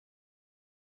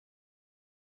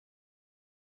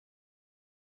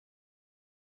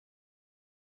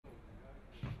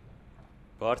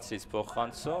Բարձրից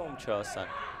փոխանցում չասան։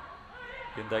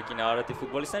 Գնդակին Արարատի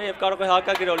ֆուտբոլիստները եւ կարող է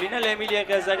հակագրող լինել Էմիլ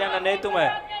Եղիազարյանը նետում է։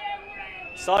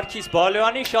 Սարգիս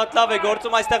Բալոյանի շատ լավ է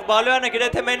գործում այստեղ Բալոյանը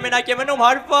գրեթե մենակ է մնում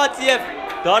հարված եւ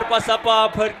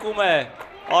դարպասապահը փրկում է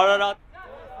Արարատ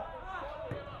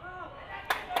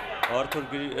Արթուր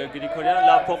Գրիգորյանը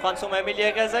լավ փոխանցում Էմիլ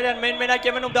Եղիազարյան մենակ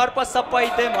է մնում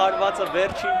դարպասապահի դեմ հարվածը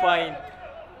վերջին պահին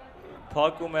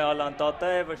փակում է Ալան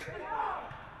Տատաևը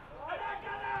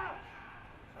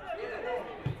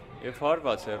եւ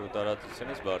հարված հեռու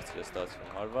տարածությունից բարձր է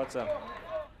ստացվում հարվածը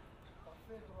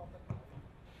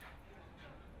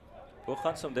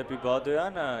Փոխանցում դեպի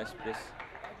Բադոյանը, այսպես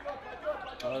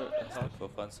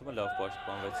փոխանցումը լավ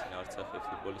պաշտպանվեցին Արցախի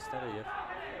ֆուտբոլիստները եւ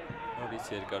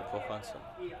նորից երկար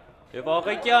փոխանցում։ Եվ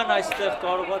Աղեկյան այստեղ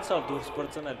կարողացավ դուրս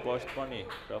բրծնել պաշտպանի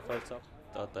Ռաֆայել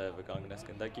Տատաևը կանգնեց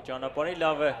գնդակի ճանապարհին,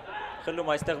 լավ է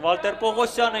խլում այստեղ Վալտեր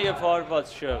Պողոսյանը եւ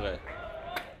հարված շեղ է։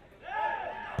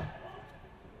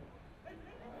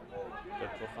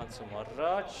 Փոխանցում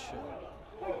առաջ։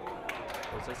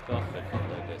 Ոսես կախել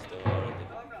գնդակը այստեղ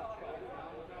Արարատի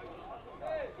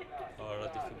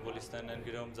Արարատի ֆուտբոլիստներն են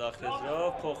գրում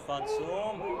ձախեզրով,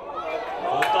 փոխանցում,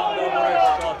 վտանգավոր էր,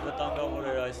 շատ վտանգավոր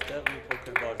էր այստեղ, մի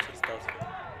փոքր բարձր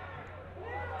ստացվում։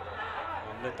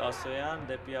 Օմլետ Ասոյան,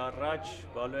 դեպի առաջ,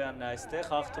 Բալոյանն է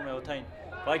այստեղ, հաղթում է օդային,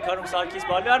 պայքարում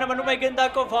Սարգիս Բալոյանը մնում է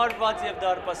գնդակով հարված և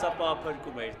դարպասապահը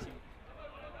փրկում է իր թիմ։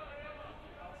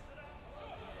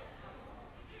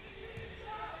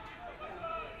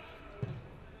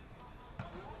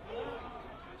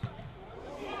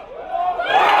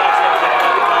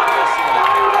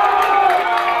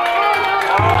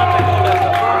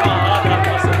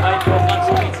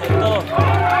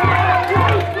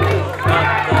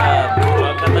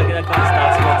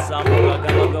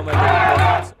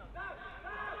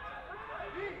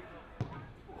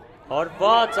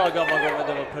 Հարված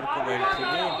ագամագամեդովը փրկում է իր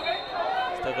թիմին,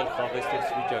 ստեղ էլ խաղեստից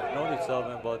վիճակ նորից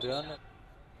Ավեն Բադոյանը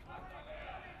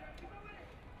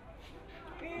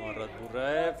Մարատ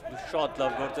Բուրաև, շատ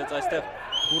լավ գործեց այստեղ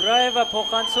Բուրաևը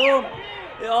փոխանցում,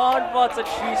 հարվածը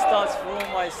չի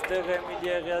ստացվում այստեղ Էմիլ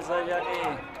Եղիազարյանի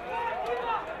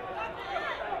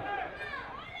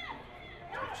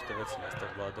Չտվեցին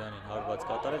այստեղ Բադոյանին հարված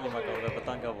կատարել, հիմա կարող է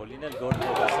վտանգավոր լինել, գորդ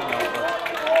Պողոսյան հարված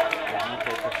մի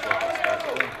փոքր շոտ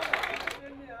ստացվում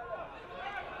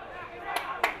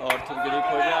Արթուր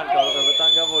Գրիգորյան կարող է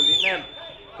վտանգավոր լինել,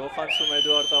 փոխանցում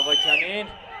Էդուարդ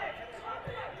Ավագյանին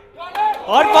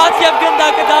Հարված և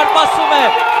գնդակը դարպասում է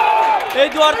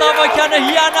Էդուարդ Ավագյանը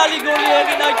հիանալի գոլի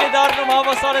հեղինակ է դառնում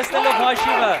հավասարեցնելով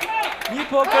հաշիվը Մի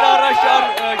փոքր առաջ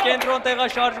կենտրոն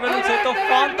տեղաշարժվելուց հետո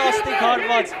ֆանտաստիկ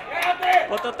հարված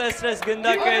պտտեցրեց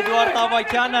գնդակը Էդուարդ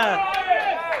Ավագյանը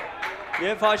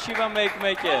և հաշիվը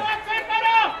 1-1 է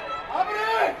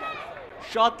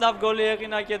Շատ լավ գոլի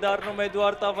հեղինակ է դառնում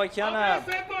Էդուարդ Ավագյանը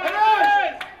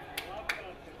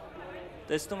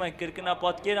Տեսնում ենք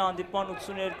կրկնապատկերը հանդիպման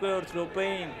 82-րդ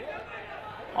րոպեին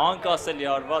անկասելի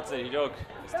հարված է իրոք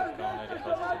այստեղ կանոների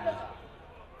խախտումն է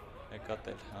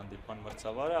նկատել հանդիպման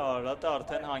մրցավարը Արարատը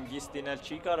արդեն հանգիստ լինել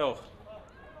չի կարող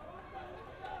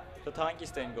Շատ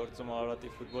հանգիստ էին գործում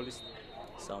Արարատի ֆուտբոլիստ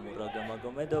Սամուր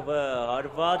Ագամագոմեդովը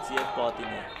հարված և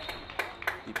պատին է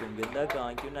դիպում գնդակը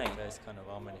անկյունային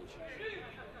այսքանով ամեն ինչ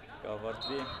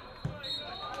կավարտվի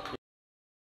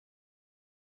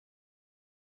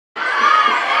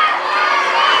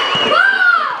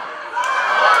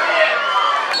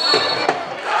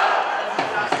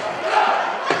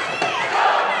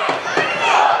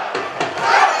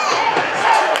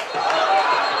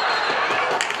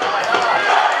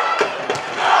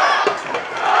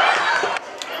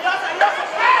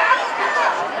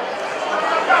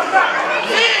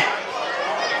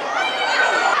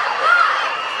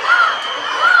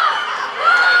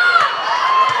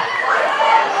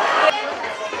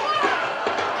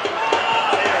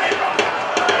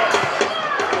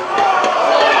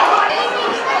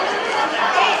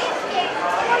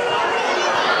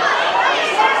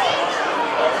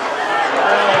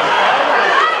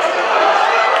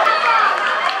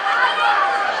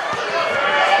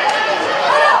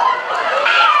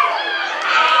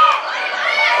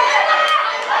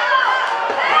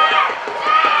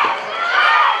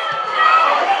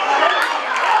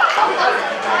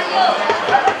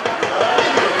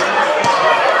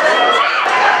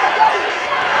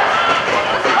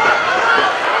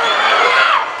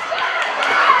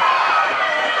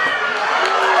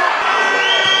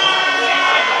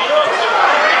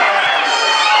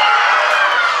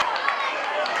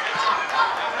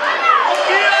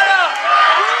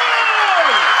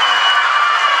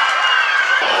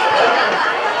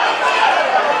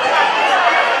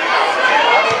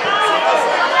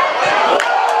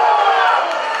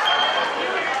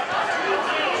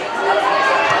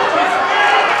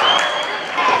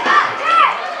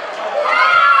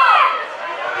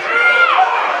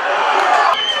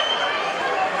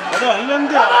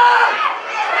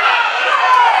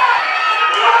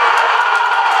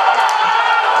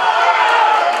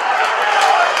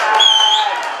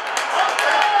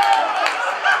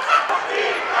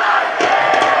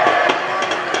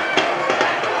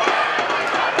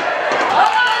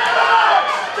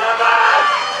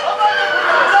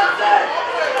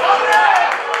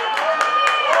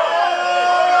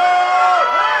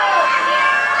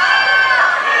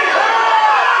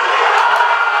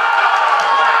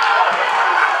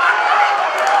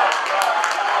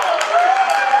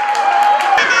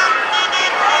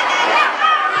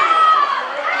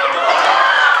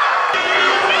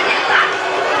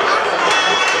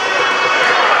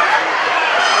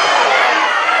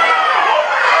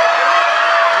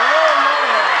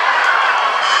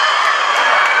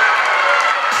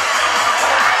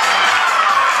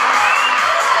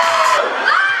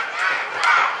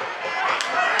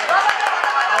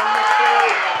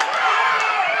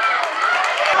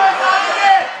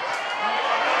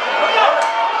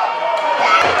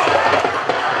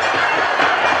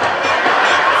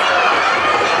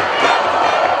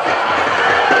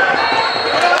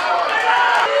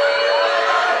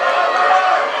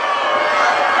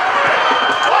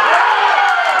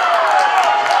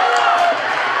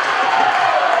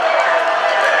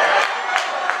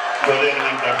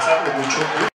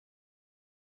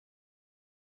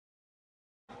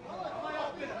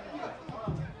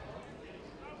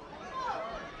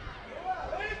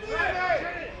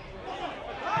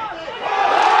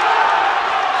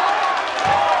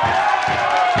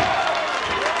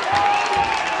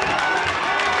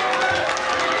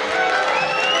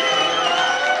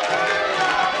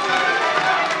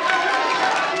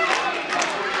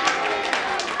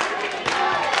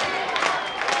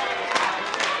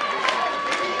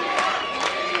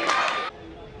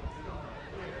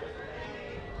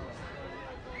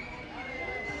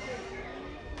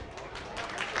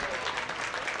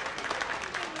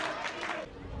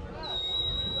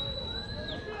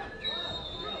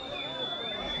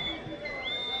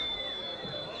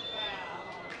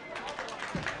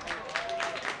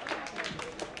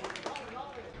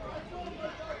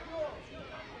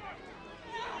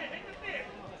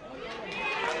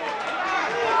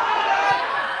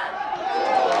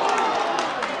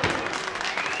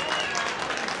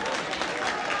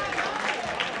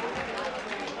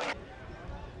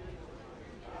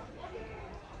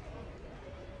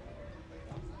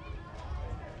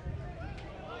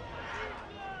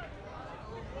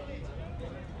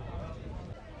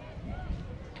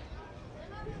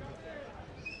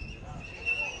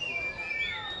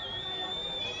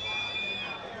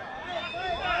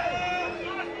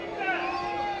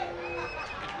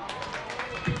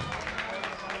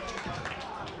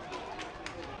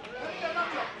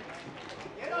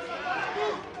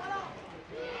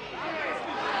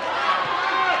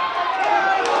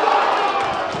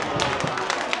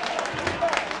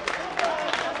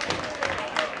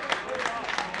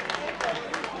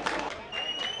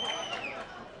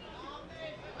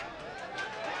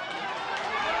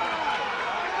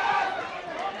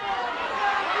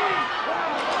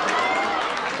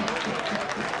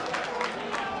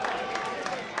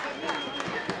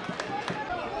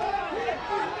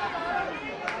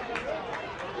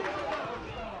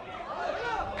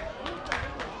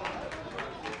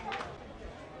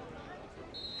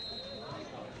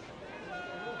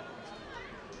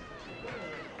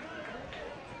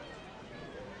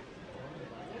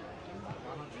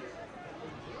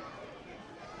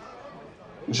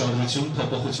Ուշադրություն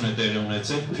փոփոխություն է տեղի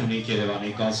ունեցել Պյունիկ Երևանի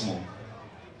կազմում։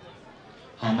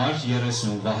 Համար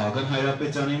 30 Վահագն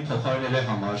Հայրապետյանին փոխարինել է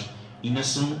համար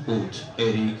 98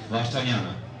 Էրիկ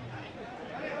Վարդանյանը։